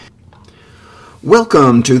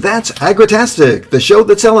Welcome to That's Agritastic, the show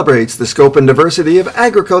that celebrates the scope and diversity of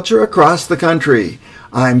agriculture across the country.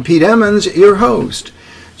 I'm Pete Emmons, your host.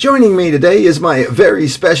 Joining me today is my very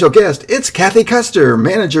special guest. It's Kathy Custer,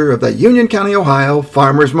 manager of the Union County, Ohio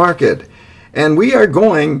Farmers Market. And we are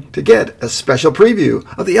going to get a special preview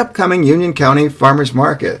of the upcoming Union County Farmers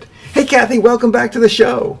Market. Hey, Kathy, welcome back to the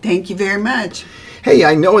show. Thank you very much. Hey,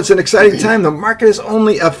 I know it's an exciting time. The market is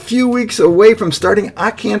only a few weeks away from starting. I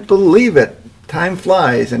can't believe it. Time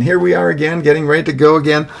flies, and here we are again, getting ready to go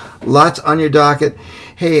again. Lots on your docket.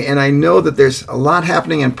 Hey, and I know that there's a lot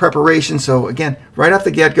happening in preparation, so again, right off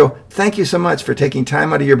the get-go, thank you so much for taking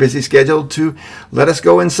time out of your busy schedule to let us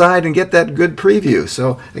go inside and get that good preview.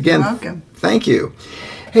 So again, you're welcome. Thank you.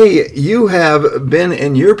 Hey, you have been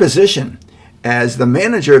in your position as the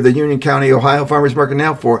manager of the Union County, Ohio Farmers Market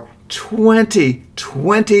now for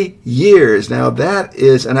 20 years. Now that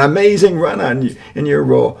is an amazing run in your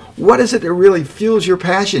role. What is it that really fuels your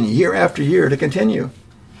passion year after year to continue?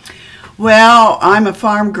 Well, I'm a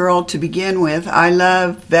farm girl to begin with. I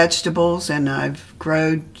love vegetables, and I've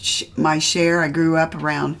grown my share. I grew up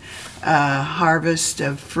around harvest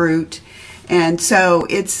of fruit, and so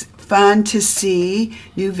it's fun to see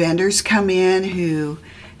new vendors come in who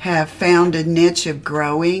have found a niche of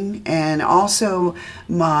growing, and also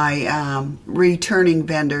my returning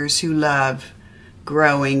vendors who love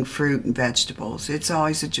growing fruit and vegetables. It's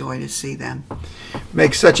always a joy to see them.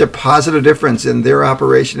 Makes such a positive difference in their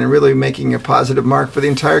operation and really making a positive mark for the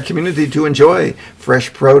entire community to enjoy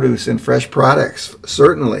fresh produce and fresh products,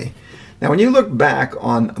 certainly. Now, when you look back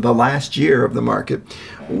on the last year of the market,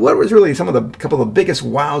 what was really some of the couple of the biggest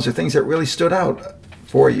wows or things that really stood out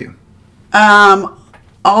for you?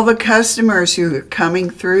 All the customers who are coming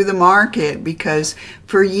through the market, because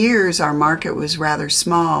for years our market was rather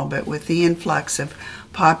small, but with the influx of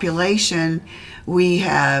population, we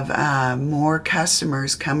have more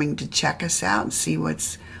customers coming to check us out and see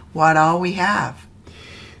what all we have.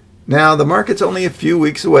 Now, the market's only a few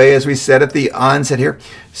weeks away, as we said at the onset here.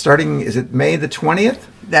 Starting, is it May the 20th?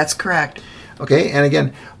 That's correct. Okay, and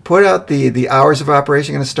again, put out the hours of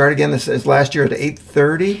operation. Going to start again, this is last year at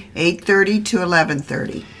 8:30? 8:30 to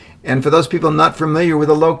 11:30. And for those people not familiar with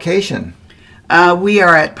the location? We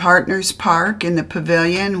are at Partners Park in the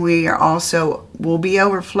pavilion. We'll be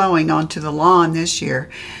overflowing onto the lawn this year,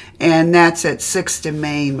 and that's at 6th and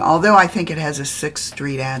Main, although I think it has a 6th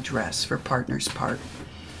Street address for Partners Park.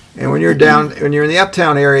 And when you're in the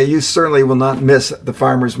uptown area, you certainly will not miss the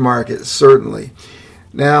farmers market, certainly.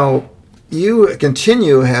 Now, you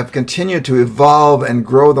have continued to evolve and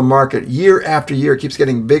grow the market year after year. It keeps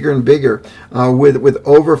getting bigger and bigger with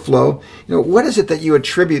overflow. What is it that you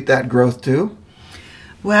attribute that growth to?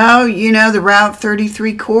 Well, the Route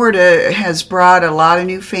 33 corridor has brought a lot of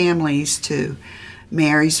new families to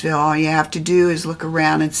Marysville. All you have to do is look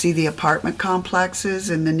around and see the apartment complexes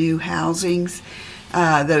and the new housings.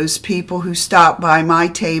 Those people who stop by my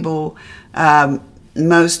table,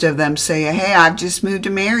 most of them say, hey, I've just moved to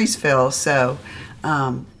Marysville. So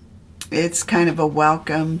it's kind of a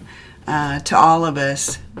welcome to all of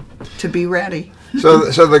us to be ready. So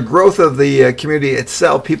the growth of the community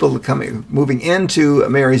itself, people moving into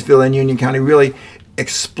Marysville and Union County, really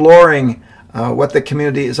exploring what the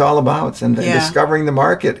community is all about and discovering the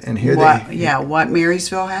market. And what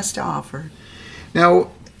Marysville has to offer.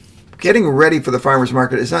 Now, getting ready for the farmers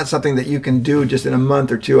market is not something that you can do just in a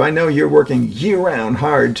month or two. I know you're working year-round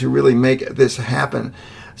hard to really make this happen.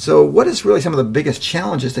 So what is really some of the biggest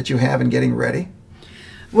challenges that you have in getting ready?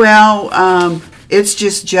 Well, it's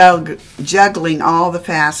just juggling all the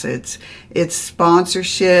facets. It's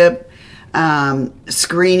sponsorship,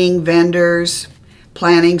 screening vendors,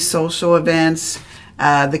 planning social events,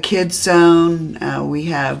 the Kids Zone. We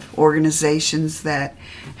have organizations that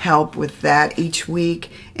help with that each week.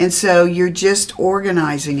 And so you're just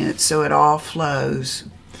organizing it so it all flows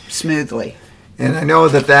smoothly. And I know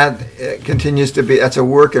that continues to be, that's a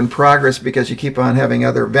work in progress because you keep on having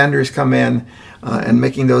other vendors come in and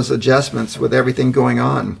making those adjustments with everything going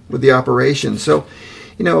on with the operation. So,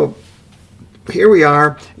 here we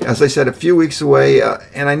are, as I said, a few weeks away,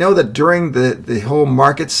 and I know that during the whole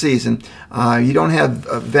market season, you don't have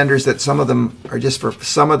vendors that some of them are just for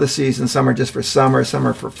some of the season, some are just for summer, some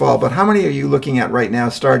are for fall. But how many are you looking at right now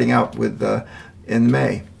starting out with in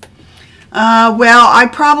May? Well, I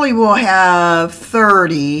probably will have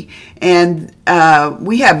 30, and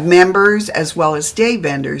we have members as well as day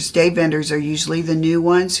vendors. Day vendors are usually the new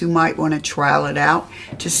ones who might want to trial it out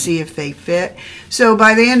to see if they fit. So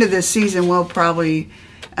by the end of the season, we'll probably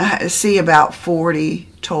see about 40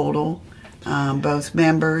 total, both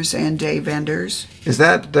members and day vendors. Is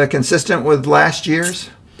that consistent with last year's?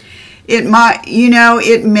 It might,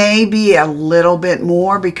 it may be a little bit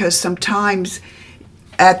more because sometimes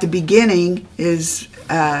at the beginning is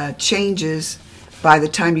changes by the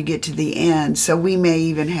time you get to the end. So we may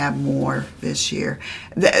even have more this year.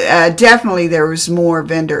 Definitely there was more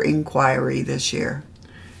vendor inquiry this year.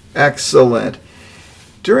 Excellent.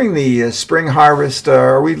 During the spring harvest,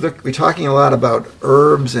 are we talking a lot about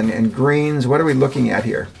herbs and greens? What are we looking at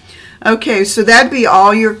here? Okay, so that'd be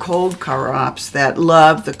all your cold crops that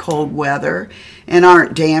love the cold weather and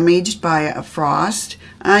aren't damaged by a frost.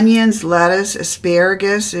 Onions, lettuce,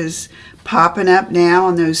 asparagus is popping up now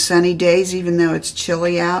on those sunny days, even though it's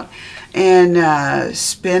chilly out, and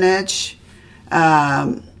spinach,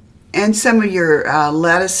 and some of your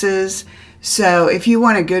lettuces. So if you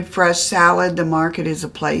want a good fresh salad, the market is a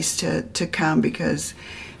place to come because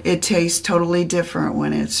it tastes totally different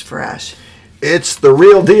when it's fresh. It's the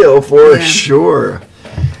real deal for sure.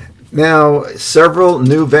 Now, several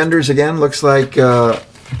new vendors again. Looks like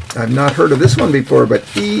I've not heard of this one before, but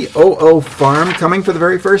EOO Farm coming for the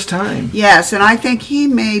very first time. Yes, and I think he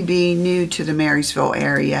may be new to the Marysville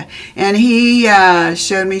area. And he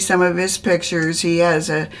showed me some of his pictures. He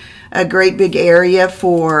has a great big area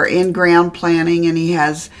for in-ground planting, and he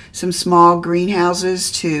has some small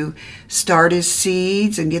greenhouses to start his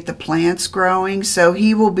seeds and get the plants growing. So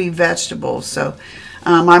he will be vegetables. So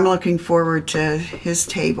I'm looking forward to his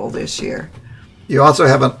table this year. You also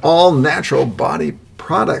have an all-natural body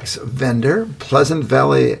products vendor, Pleasant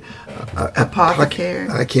Valley Apothecary.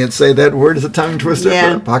 I can't say that word. It's a tongue twister.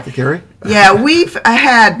 Yeah. Apothecary. Yeah, we've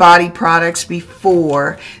had body products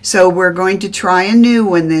before, so we're going to try a new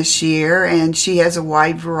one this year, and she has a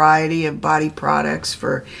wide variety of body products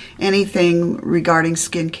for anything regarding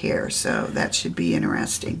skincare, so that should be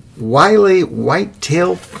interesting. Wiley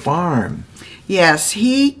Whitetail Farm. Yes,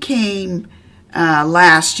 he came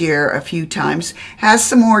last year a few times, has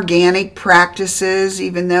some organic practices,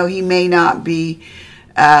 even though he may not be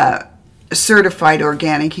certified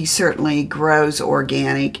organic. He certainly grows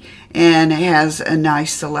organic and has a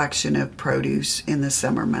nice selection of produce in the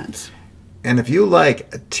summer months. And if you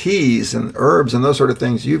like teas and herbs and those sort of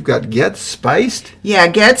things, you've got Get Spiced. Yeah,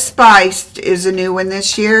 Get Spiced is a new one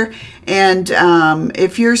this year. And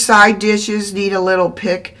if your side dishes need a little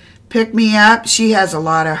pick me up, she has a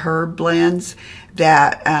lot of herb blends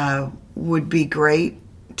that would be great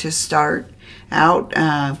to start out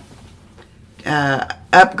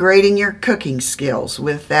upgrading your cooking skills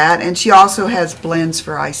with that. And she also has blends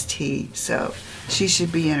for iced tea, so she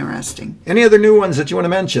should be interesting. Any other new ones that you want to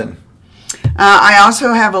mention? I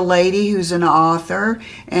also have a lady who's an author,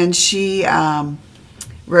 and she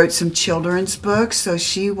wrote some children's books, so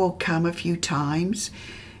she will come a few times.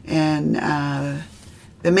 And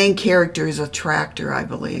the main character is a tractor, I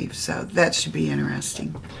believe, so that should be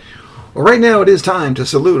interesting. Well, right now it is time to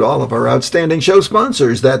salute all of our outstanding show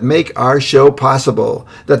sponsors that make our show possible.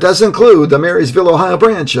 That does include the Marysville, Ohio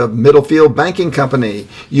branch of Middlefield Banking Company,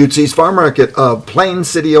 Utzi's Farm Market of Plain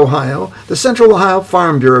City, Ohio, the Central Ohio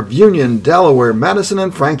Farm Bureau of Union, Delaware, Madison,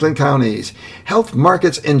 and Franklin counties, Health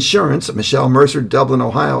Markets Insurance, Michelle Mercer, Dublin,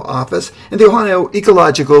 Ohio office, and the Ohio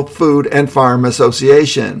Ecological Food and Farm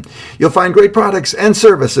Association. You'll find great products and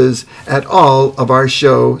services at all of our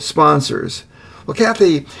show sponsors. Well,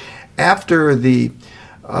 Kathy, after the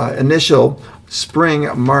initial spring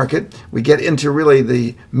market, we get into really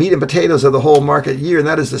the meat and potatoes of the whole market year, and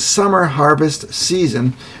that is the summer harvest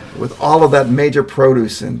season with all of that major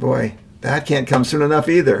produce. And boy, that can't come soon enough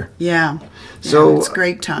either. Yeah, so it's a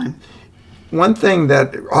great time. One thing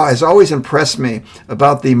that has always impressed me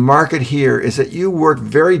about the market here is that you work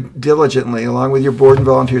very diligently, along with your board and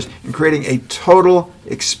volunteers, in creating a total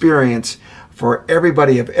experience for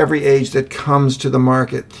everybody of every age that comes to the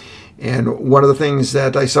market. And one of the things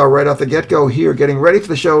that I saw right off the get-go here, getting ready for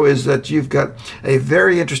the show, is that you've got a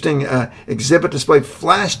very interesting exhibit display,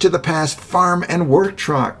 Flash to the Past Farm and Work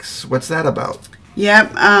Trucks. What's that about?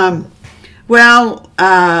 Yep.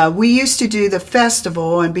 We used to do the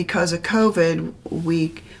festival, and because of COVID,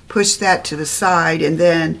 we pushed that to the side. And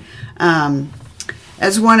then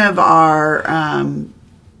as one of our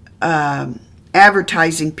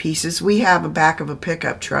advertising pieces, we have a back of a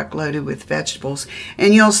pickup truck loaded with vegetables,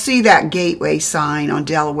 and you'll see that gateway sign on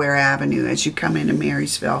Delaware Avenue as you come into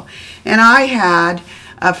Marysville. And I had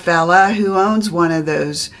a fella who owns one of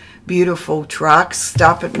those beautiful trucks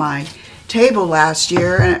stop at my table last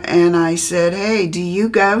year, and I said, "Hey, do you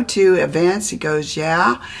go to events?" He goes,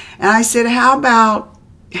 "Yeah." And I said, "How about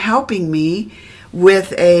helping me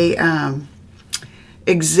with a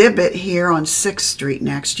exhibit here on 6th Street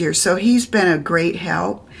next year?" So he's been a great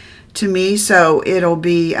help to me. So it'll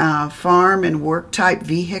be farm and work type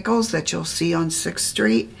vehicles that you'll see on 6th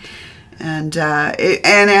Street. And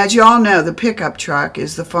as you all know, the pickup truck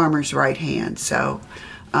is the farmer's right hand. So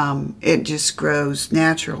it just grows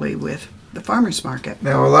naturally with the farmer's market.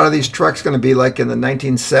 Now, are a lot of these trucks going to be like in the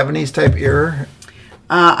 1970s type era?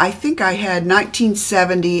 I think I had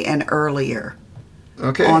 1970 and earlier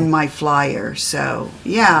on my flyer. So,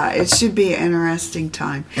 yeah, it should be an interesting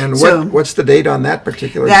time. And so, what's the date on that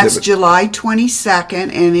particular That's exhibit? July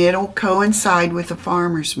 22nd, and it'll coincide with the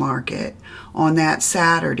farmer's market on that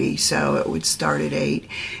Saturday. So it would start at 8.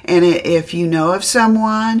 And if you know of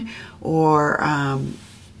someone or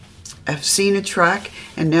have seen a truck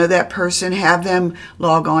and know that person, have them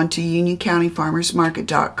log on to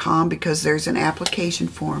unioncountyfarmersmarket.com because there's an application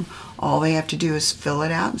form. All they have to do is fill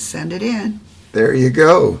it out and send it in. There you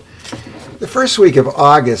go. The first week of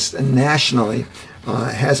August nationally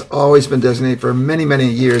has always been designated for many, many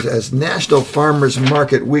years as National Farmers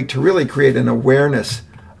Market Week to really create an awareness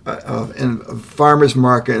of farmers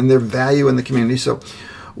market and their value in the community. So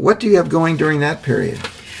what do you have going during that period?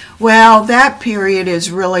 Well, that period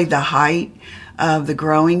is really the height of the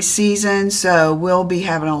growing season, so we'll be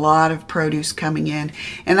having a lot of produce coming in.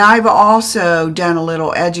 And I've also done a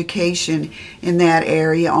little education in that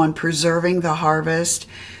area on preserving the harvest.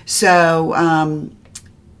 So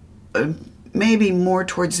maybe more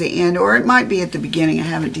towards the end, or it might be at the beginning. I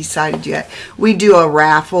haven't decided yet. We do a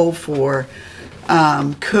raffle for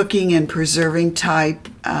cooking and preserving type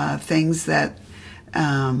things that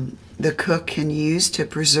the cook can use to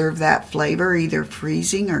preserve that flavor, either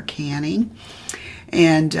freezing or canning.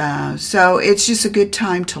 And so it's just a good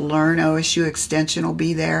time to learn. OSU Extension will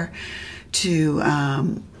be there to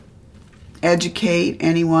educate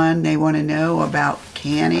anyone they want to know about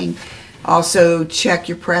canning. Also check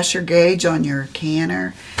your pressure gauge on your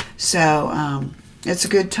canner. So it's a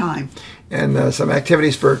good time. And some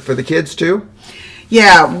activities for the kids too?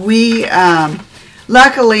 Yeah, we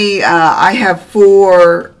luckily I have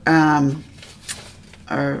 4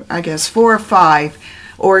 or 5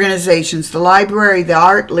 organizations: the library, the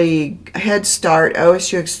Art League, Head Start,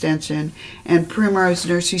 OSU Extension, and Primrose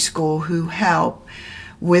Nursery School, who help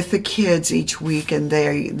with the kids each week, and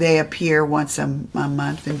they appear once a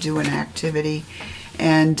month and do an activity.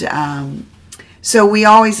 And so we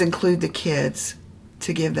always include the kids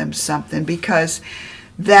to give them something, because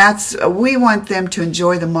we want them to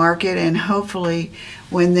enjoy the market, and hopefully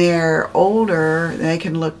when they're older they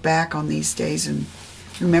can look back on these days and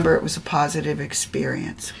remember it was a positive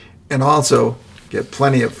experience. And also get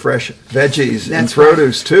plenty of fresh veggies and That's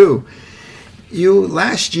produce right. too. You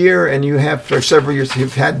last year, and you have for several years,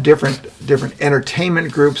 you've had different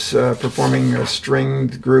entertainment groups performing,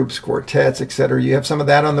 stringed groups, quartets, etc. You have some of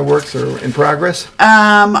that on the works or in progress?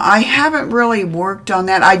 I haven't really worked on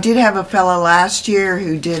that. I did have a fella last year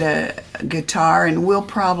who did a guitar, and we'll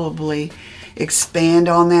probably expand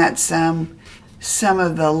on that some. Some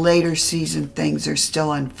of the later season things are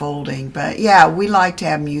still unfolding, but yeah, we like to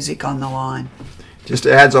have music on the lawn. Just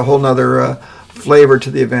adds a whole nother flavor to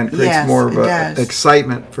the event, creates Yes, more of it does.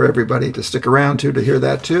 excitement for everybody to stick around to hear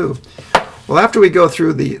that too. Well, after we go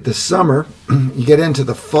through the summer, you get into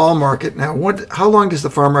the fall market. Now, how long does the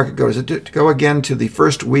fall market go? Does it go again to the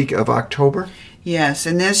first week of October? Yes,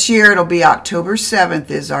 and this year it'll be October 7th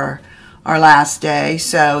is our last day,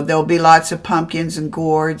 so there'll be lots of pumpkins and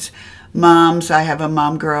gourds. Mums, I have a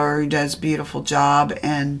mom grower who does a beautiful job.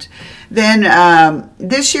 And then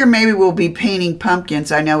this year maybe we'll be painting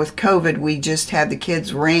pumpkins. I know with COVID we just had the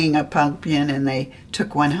kids ring a pumpkin and they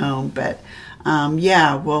took one home. But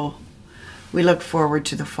we look forward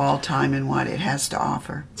to the fall time and what it has to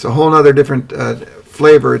offer. It's a whole other different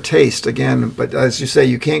flavor, taste again. But as you say,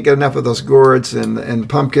 you can't get enough of those gourds and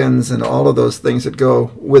pumpkins and all of those things that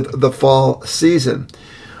go with the fall season.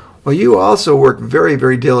 Well, you also work very,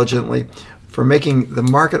 very diligently for making the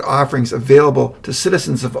market offerings available to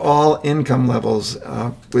citizens of all income levels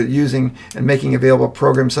with using and making available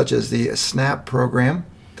programs such as the SNAP program.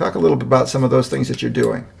 Talk a little bit about some of those things that you're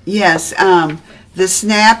doing. Yes, the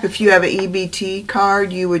SNAP, if you have an EBT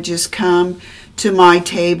card, you would just come to my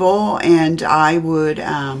table and I would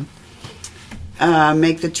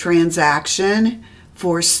make the transaction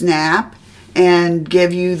for SNAP and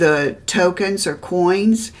give you the tokens or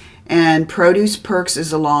coins. And Produce Perks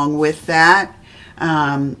is along with that.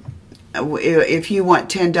 If you want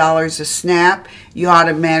 $10 a SNAP, you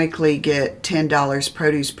automatically get $10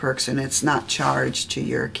 Produce Perks, and it's not charged to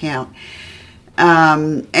your account.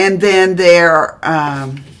 And then there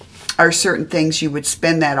are certain things you would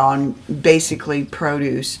spend that on, basically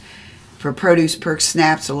produce. For Produce Perks,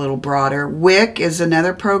 SNAP's a little broader. Wick is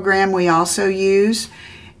another program we also use.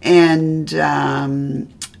 and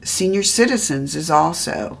senior citizens is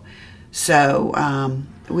also. So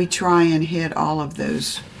we try and hit all of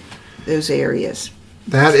those areas.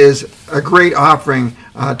 That is a great offering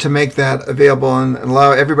to make that available and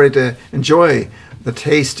allow everybody to enjoy the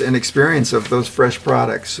taste and experience of those fresh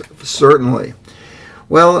products, certainly.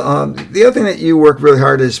 Well, the other thing that you work really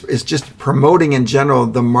hard is just promoting in general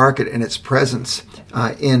the market and its presence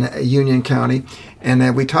in Union County.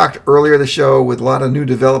 And we talked earlier in the show with a lot of new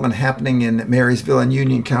development happening in Marysville and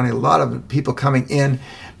Union County, a lot of people coming in.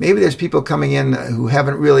 Maybe there's people coming in who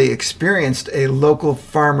haven't really experienced a local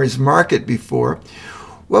farmer's market before.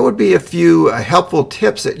 What would be a few helpful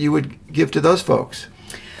tips that you would give to those folks?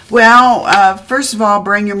 Well, first of all,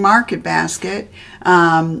 bring your market basket.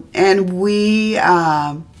 And we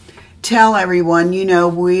tell everyone,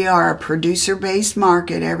 we are a producer-based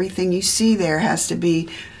market. Everything you see there has to be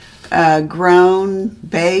grown,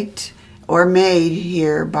 baked, or made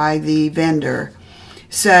here by the vendor.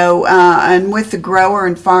 So, and with the grower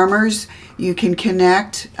and farmers, you can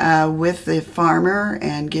connect with the farmer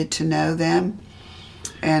and get to know them.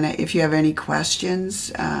 And if you have any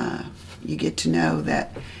questions, you get to know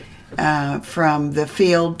that from the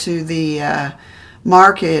field to the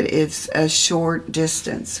market, it's a short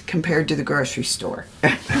distance compared to the grocery store.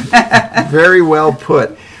 Very well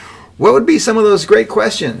put. What would be some of those great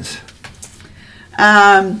questions?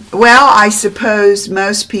 Well, I suppose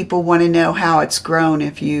most people want to know how it's grown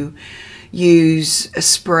if you use a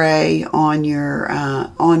spray on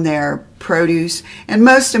on their produce. And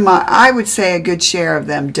most of I would say a good share of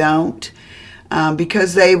them don't,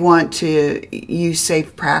 because they want to use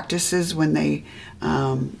safe practices when they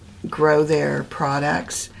grow their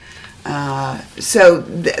products. So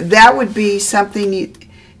that would be something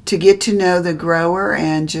to get to know the grower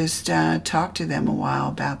and just talk to them a while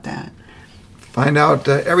about that. Find out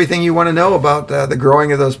everything you want to know about the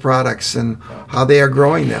growing of those products and how they are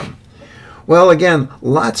growing them. Well, again,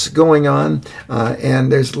 lots going on,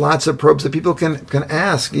 and there's lots of probes that people can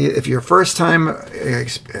ask. If you're a first-time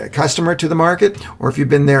customer to the market, or if you've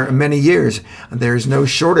been there many years, there's no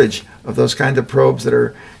shortage of those kinds of probes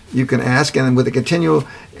that you can ask. And with the continual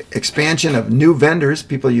expansion of new vendors,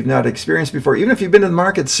 people you've not experienced before, even if you've been in the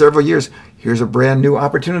market several years, here's a brand new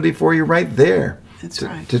opportunity for you right there. That's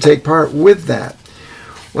right. To take part with that.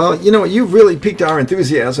 Well, you've really piqued our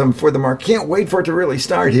enthusiasm for the market. Can't wait for it to really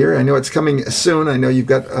start here. I know it's coming soon. I know you've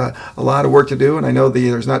got a lot of work to do, and I know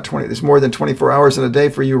there's more than 24 hours in a day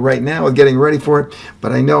for you right now with getting ready for it,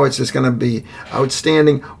 but I know it's just going to be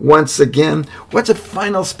outstanding once again. What's a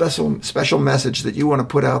final special message that you want to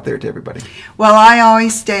put out there to everybody? Well, I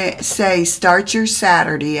always say start your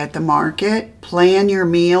Saturday at the market, plan your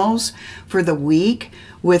meals for the week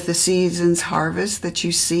with the season's harvest that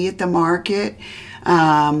you see at the market.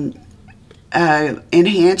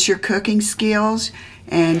 Enhance your cooking skills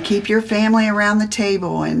and keep your family around the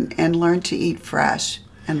table and learn to eat fresh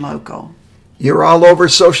and local. You're all over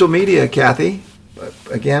social media, Kathy.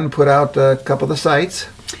 Again, put out a couple of the sites.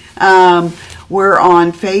 We're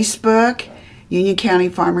on Facebook, Union County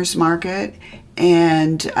Farmers Market,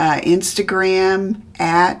 and Instagram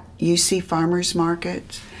at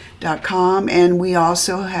ucfarmersmarket.com, and we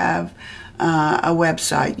also have a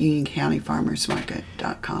website,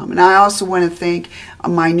 unioncountyfarmersmarket.com. And I also want to thank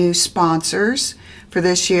my new sponsors for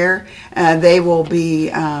this year. They will be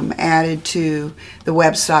added to the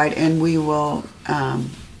website, and we will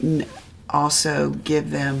also give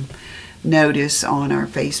them notice on our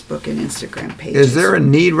Facebook and Instagram pages. Is there a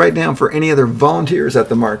need right now for any other volunteers at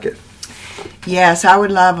the market? Yes, I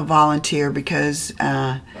would love a volunteer because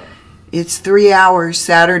it's 3 hours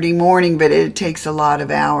Saturday morning, but it takes a lot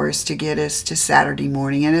of hours to get us to Saturday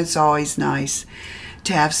morning, and it's always nice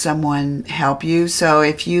to have someone help you. So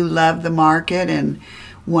if you love the market and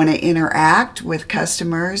want to interact with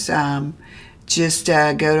customers, just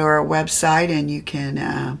go to our website and you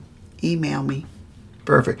can email me.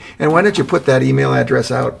 Perfect. And why don't you put that email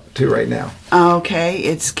address out too right now? Okay,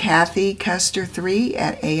 it's Kathy Custer3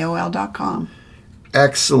 at AOL.com.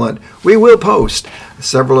 Excellent. We will post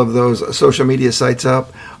several of those social media sites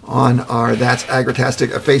up on our That's Agritastic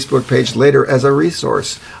Facebook page later as a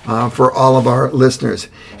resource for all of our listeners.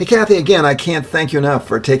 Hey, Kathy, again, I can't thank you enough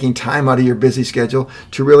for taking time out of your busy schedule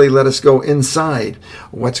to really let us go inside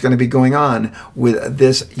what's going to be going on with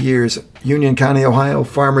this year's Union County, Ohio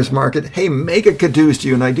Farmers Market. Hey, mega kudos to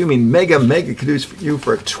you, and I do mean mega kudos for you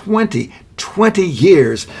for 20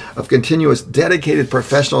 years of continuous dedicated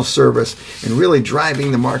professional service and really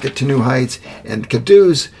driving the market to new heights. And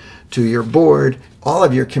kudos to your board, all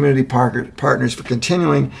of your community partners for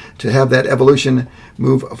continuing to have that evolution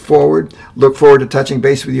move forward. Look forward to touching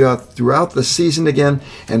base with you throughout the season again,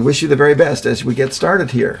 and wish you the very best as we get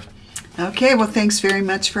started here. Okay, well, thanks very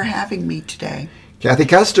much for having me today. Kathy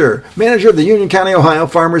Custer, manager of the Union County, Ohio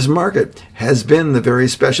Farmers Market, has been the very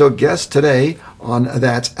special guest today on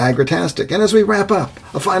That's Agritastic. And as we wrap up,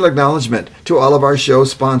 a final acknowledgement to all of our show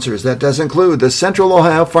sponsors. That does include the Central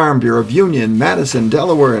Ohio Farm Bureau of Union, Madison,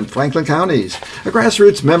 Delaware, and Franklin counties, a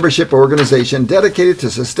grassroots membership organization dedicated to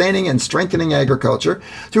sustaining and strengthening agriculture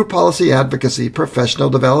through policy advocacy, professional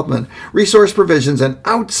development, resource provisions, and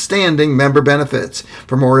outstanding member benefits.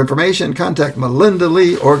 For more information, contact Melinda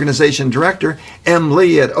Lee, Organization Director,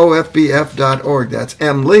 mlee at ofbf.org. That's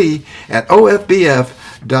mlee at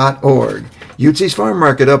ofbf.org. Utzi's Farm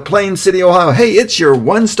Market of Plain City, Ohio. Hey, it's your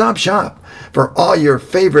one-stop shop for all your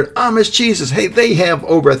favorite Amish cheeses. Hey, they have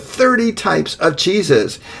over 30 types of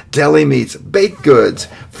cheeses, deli meats, baked goods,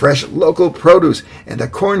 fresh local produce, and a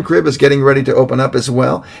corn crib is getting ready to open up as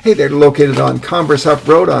well. Hey, they're located on Converse Huff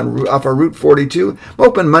Road off of Route 42.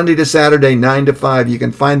 Open Monday to Saturday, 9 to 5. You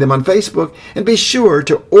can find them on Facebook, and be sure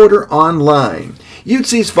to order online.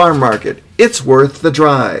 Utzi's Farm Market. It's worth the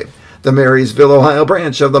drive. The Marysville, Ohio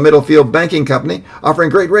branch of the Middlefield Banking Company, offering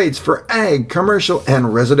great rates for ag, commercial,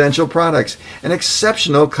 and residential products, and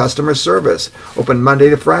exceptional customer service. Open Monday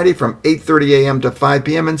to Friday from 8:30 a.m. to 5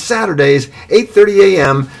 p.m. and Saturdays 8:30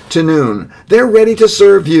 a.m. to noon. They're ready to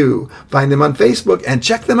serve you. Find them on Facebook and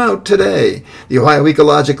check them out today. The Ohio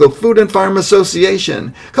Ecological Food and Farm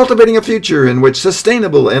Association, cultivating a future in which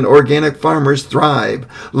sustainable and organic farmers thrive.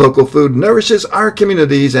 Local food nourishes our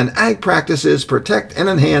communities, and ag practices protect and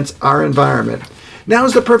enhance our environment. Now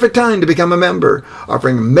is the perfect time to become a member,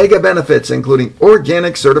 offering mega benefits including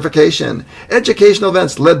organic certification, educational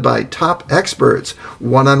events led by top experts,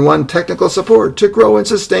 one-on-one technical support to grow and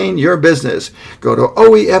sustain your business. Go to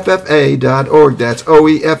oeffa.org. That's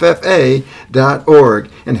oeffa.org.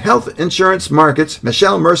 And Health Insurance Markets,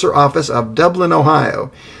 Michelle Mercer office of Dublin,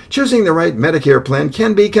 Ohio. Choosing the right Medicare plan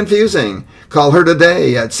can be confusing. Call her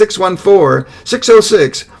today at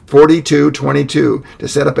 614-606-4222 to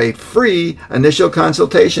set up a free initial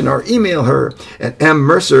consultation, or email her at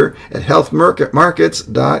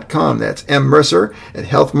mmercer@healthmarkets.com. That's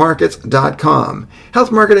mmercer@healthmarkets.com.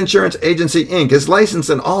 Health Market Insurance Agency, Inc. is licensed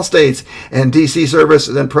in all states, and DC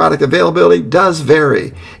services and product availability does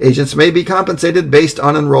vary. Agents may be compensated based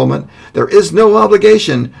on enrollment. There is no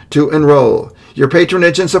obligation to enroll. Your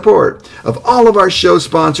patronage and support of all of our show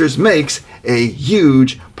sponsors makes a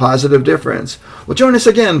huge positive difference. Well, join us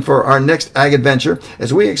again for our next ag adventure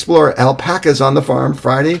as we explore alpacas on the farm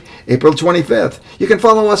Friday, April 25th. You can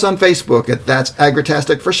follow us on Facebook at That's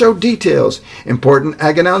Agritastic for show details, important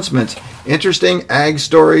ag announcements, interesting ag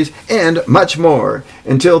stories, and much more.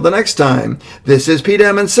 Until the next time, this is Pete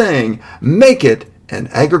Emmons saying, make it an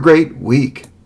Agri-Great week.